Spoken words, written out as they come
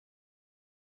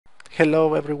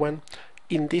Hello everyone.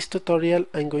 In this tutorial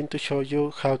I'm going to show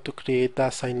you how to create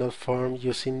a sign-up form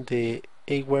using the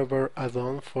aweber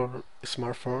add-on for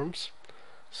smartphones.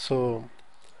 So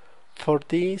for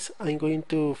this I'm going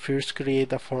to first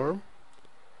create a form.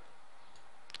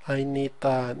 I need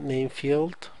a name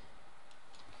field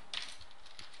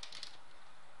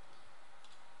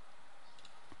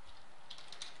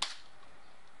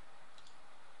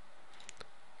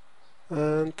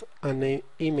and an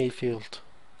email field.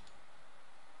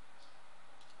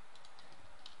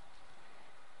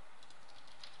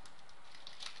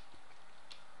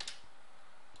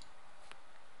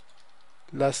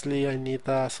 Lastly, I need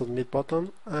a submit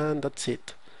button, and that's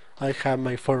it. I have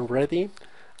my form ready,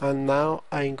 and now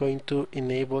I'm going to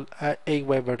enable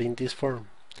aweber in this form.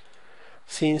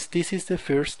 Since this is the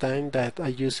first time that I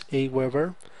use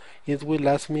aweber, it will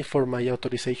ask me for my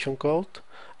authorization code,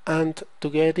 and to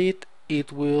get it,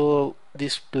 it will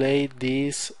display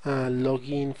this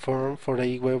login form for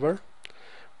aweber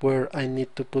where I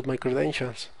need to put my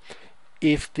credentials.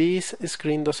 If this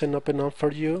screen doesn't open up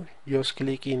for you, just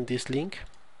click in this link.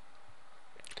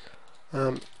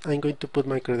 I'm going to put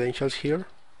my credentials here.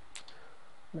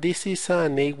 This is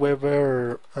an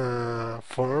aweber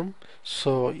form,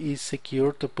 so it's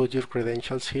secure to put your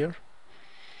credentials here.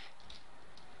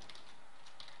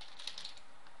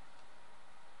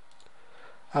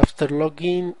 After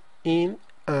logging in,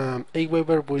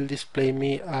 aweber will display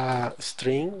me a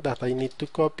string that I need to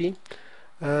copy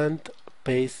and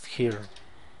paste here.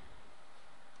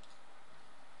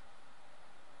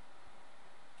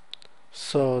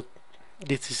 So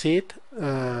this is it.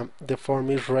 The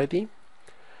form is ready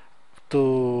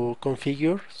to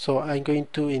configure. So I'm going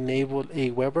to enable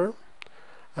aweber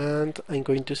and I'm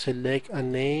going to select a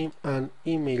name and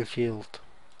email field.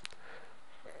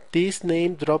 This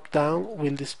name drop down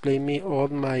will display me all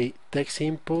my text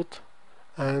input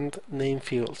and name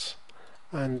fields,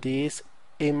 and this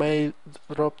email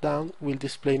drop down will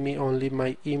display me only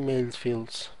my email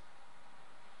fields.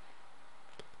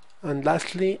 And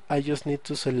lastly, I just need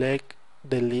to select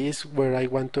the list where I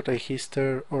want to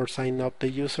register or sign up the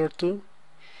user to.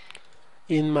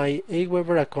 In my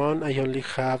aweber account I only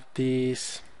have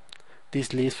this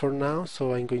list for now,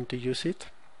 so I'm going to use it,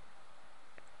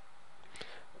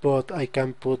 but I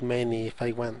can put many if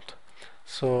I want.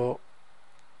 So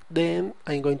then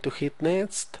I'm going to hit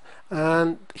next,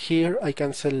 and here I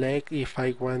can select if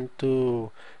I want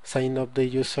to sign up the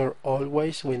user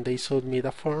always when they submit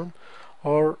a form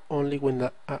or only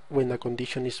when a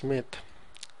condition is met.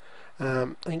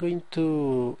 I'm going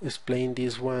to explain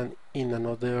this one in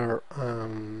another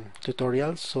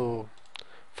tutorial, so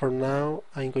for now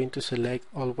I'm going to select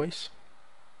always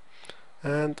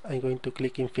and I'm going to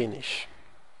click in finish.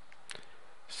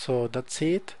 So that's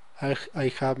it. I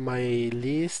have my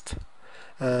list.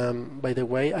 By the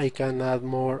way, I can add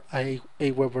more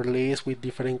aweber lists with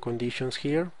different conditions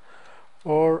here,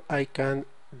 or I can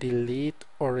delete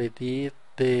or edit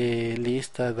the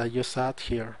list that I just add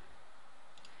here.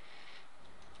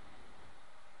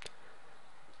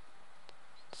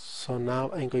 So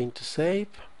now I'm going to save,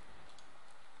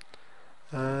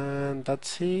 and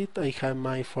that's it. I have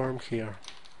my form here.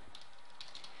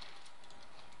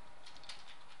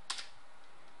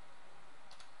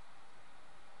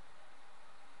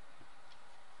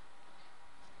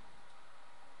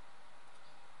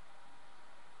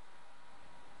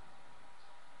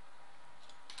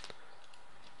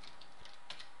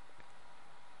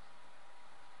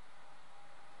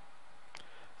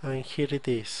 And here it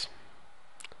is.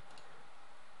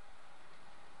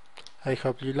 I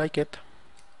hope you like it.